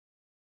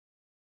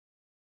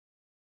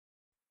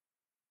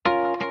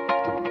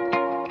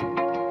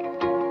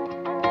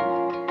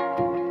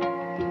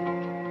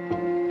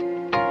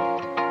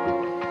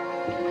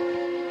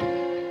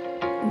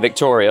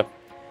Victoria,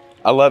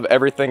 I love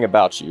everything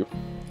about you.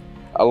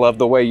 I love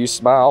the way you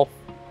smile,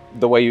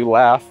 the way you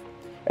laugh,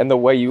 and the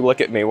way you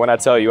look at me when I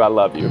tell you I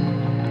love you.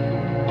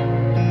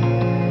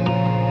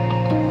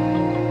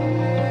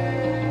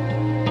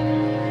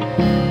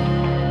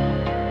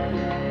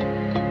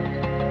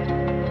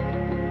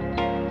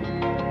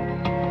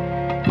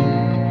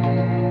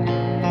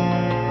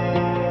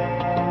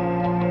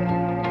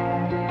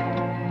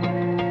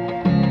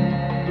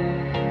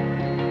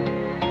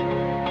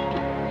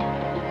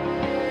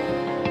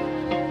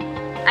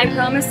 I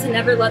promise to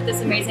never let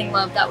this amazing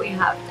love that we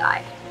have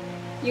die.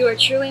 You are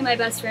truly my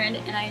best friend,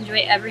 and I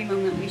enjoy every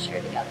moment we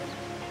share together.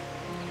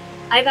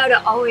 I vow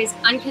to always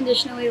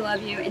unconditionally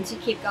love you and to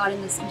keep God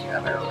in the center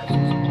of our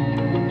relationship.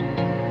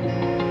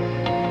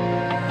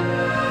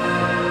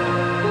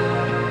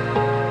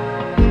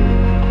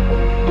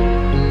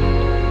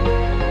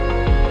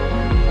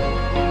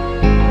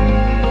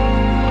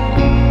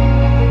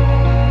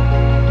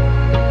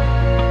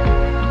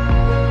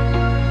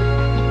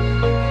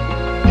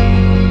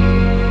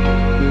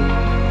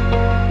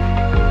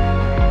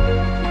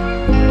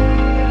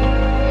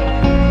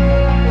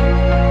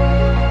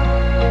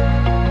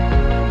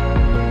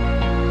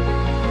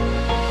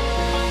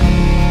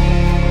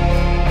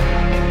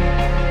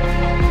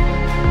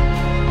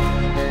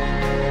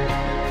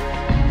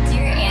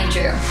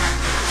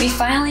 We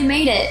finally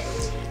made it!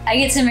 I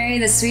get to marry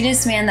the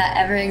sweetest man that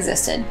ever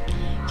existed.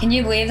 Can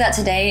you believe that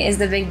today is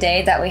the big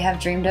day that we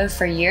have dreamed of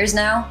for years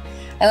now?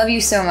 I love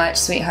you so much,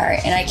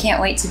 sweetheart, and I can't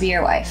wait to be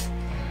your wife.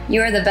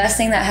 You are the best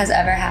thing that has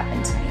ever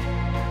happened to me.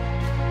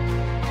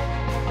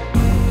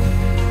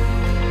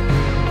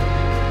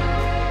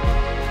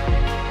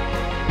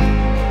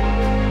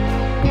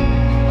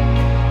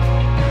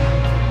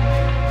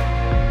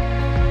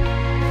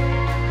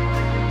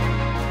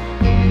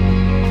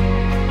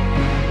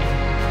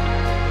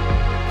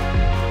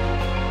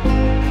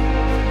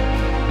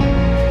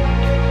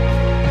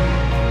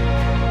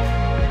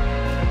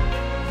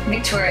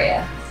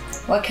 Victoria,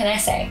 what can I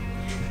say?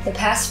 The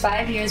past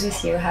 5 years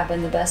with you have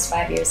been the best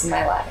 5 years of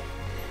my life.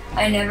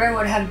 I never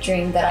would have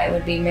dreamed that I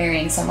would be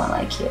marrying someone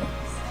like you.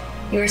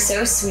 You are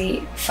so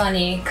sweet,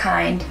 funny,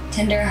 kind,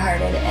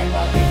 tender-hearted, and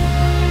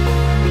loving.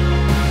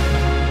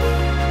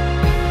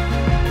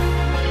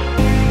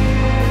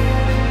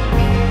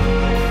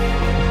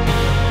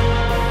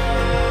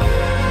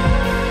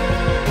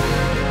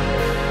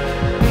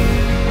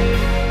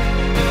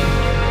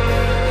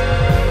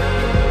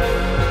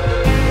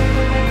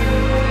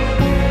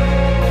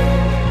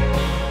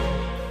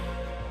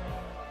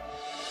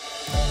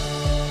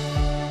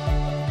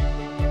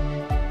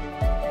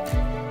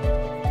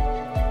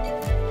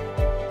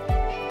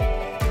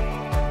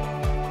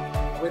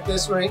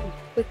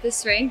 With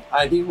this ring,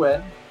 I thee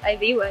wed,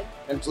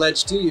 and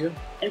pledge to you,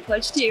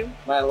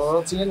 my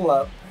loyalty and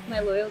love, in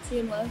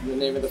the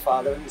name of the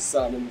Father, and the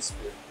Son, and the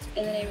Spirit.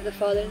 In the name of the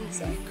Father, and the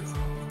Son.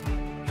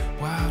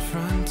 Wild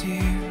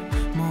frontier,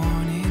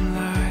 morning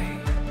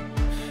light,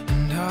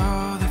 and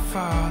all that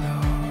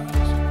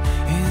follows.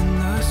 In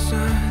the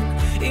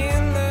sun,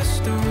 in the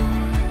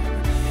storm,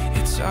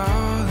 it's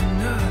all or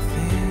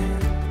nothing.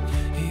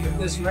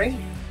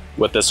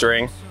 With this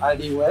ring, I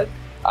thee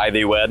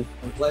wed,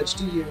 and pledge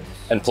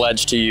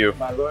to you,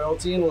 my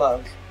loyalty and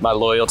love,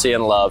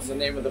 in the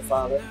name of the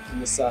Father,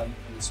 and the Son,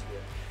 and the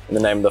Spirit. In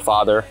the name of the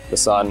Father, the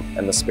Son,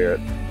 and the Spirit.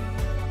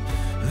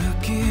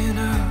 Looking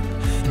up,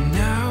 and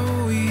now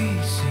we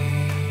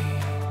see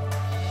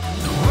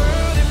the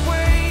world it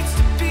waits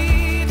to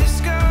be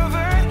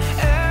discovered.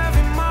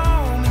 Every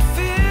moment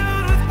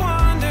filled with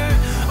wonder.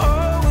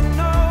 Oh, we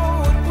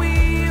know what we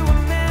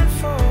were meant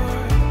for.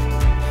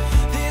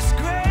 This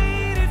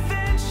great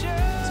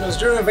adventure. So as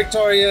Drew and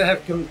Victoria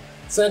have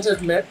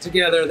consented, met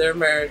together their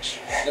marriage,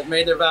 and have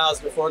made their vows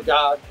before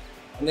God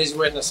and these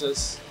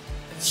witnesses,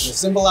 and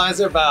symbolize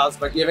their vows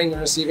by giving and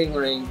receiving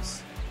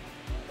rings.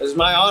 It is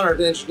my honor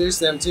to introduce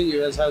them to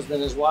you as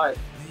husband and wife.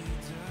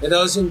 May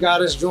those whom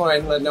God has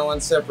joined, let no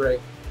one separate.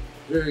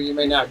 Drew, you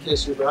may now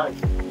kiss your bride.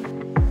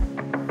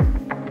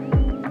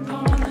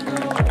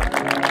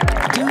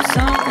 Do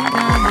something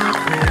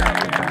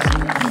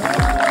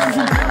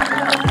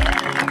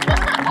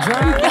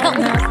drive down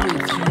that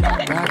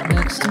street right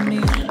next to me.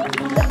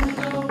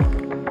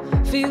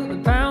 Feel the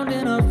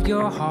pounding of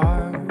your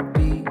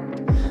heartbeat.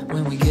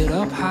 When we get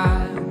up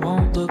high,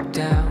 won't look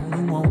down,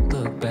 we won't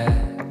look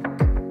back.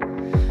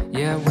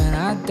 Yeah, when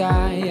I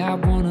die, I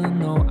wanna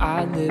know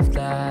I lived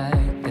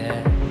like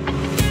that.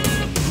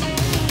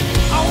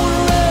 I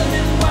wanna run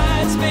in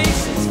wide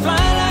spaces,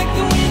 fly like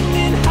the wind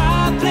in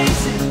high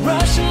places,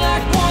 rushing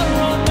like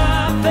water on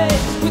my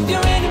face, with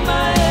your hand in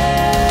my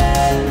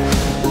hand.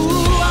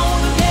 Ooh, I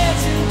wanna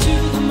dance into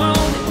the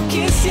morning,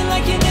 kiss you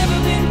like you've never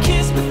been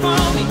kissed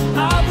before me.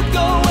 I would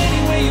go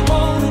anywhere you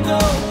wanna go,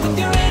 with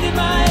your hand in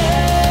my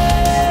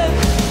hand.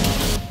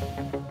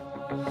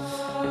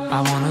 I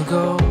wanna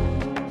go.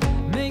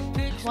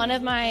 One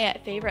of my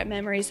favorite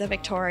memories of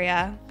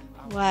Victoria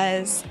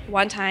was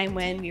one time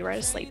when we were at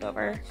a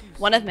sleepover,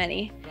 one of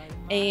many,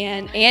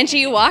 and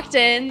Angie walked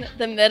in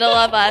the middle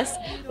of us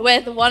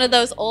with one of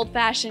those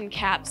old-fashioned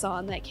caps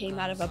on that came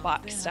out of a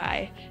box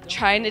tie,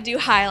 trying to do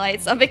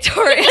highlights on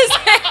Victoria's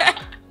hair.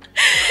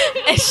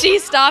 And she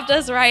stopped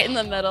us right in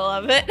the middle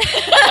of it.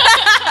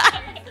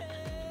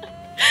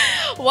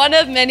 One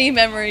of many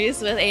memories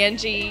with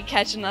Angie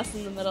catching us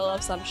in the middle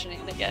of some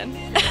shenanigan.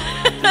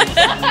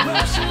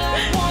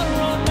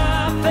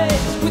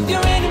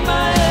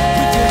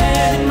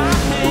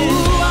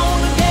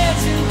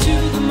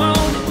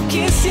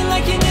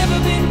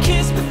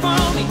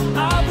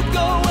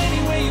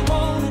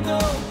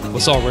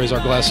 Let's all raise our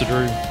glass to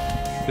Drew,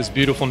 his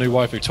beautiful new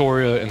wife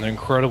Victoria, and the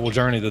incredible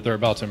journey that they're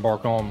about to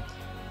embark on.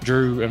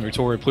 Drew and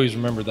Victoria, please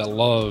remember that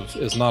love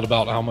is not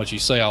about how much you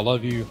say I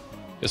love you,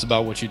 it's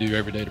about what you do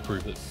every day to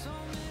prove it.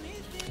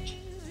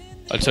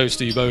 I toast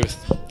to you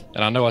both,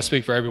 and I know I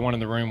speak for everyone in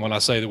the room when I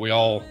say that we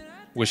all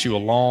wish you a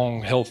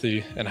long,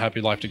 healthy, and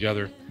happy life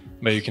together.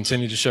 May you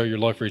continue to show your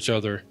love for each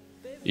other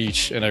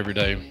each and every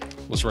day.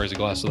 Let's raise a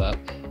glass to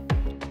that.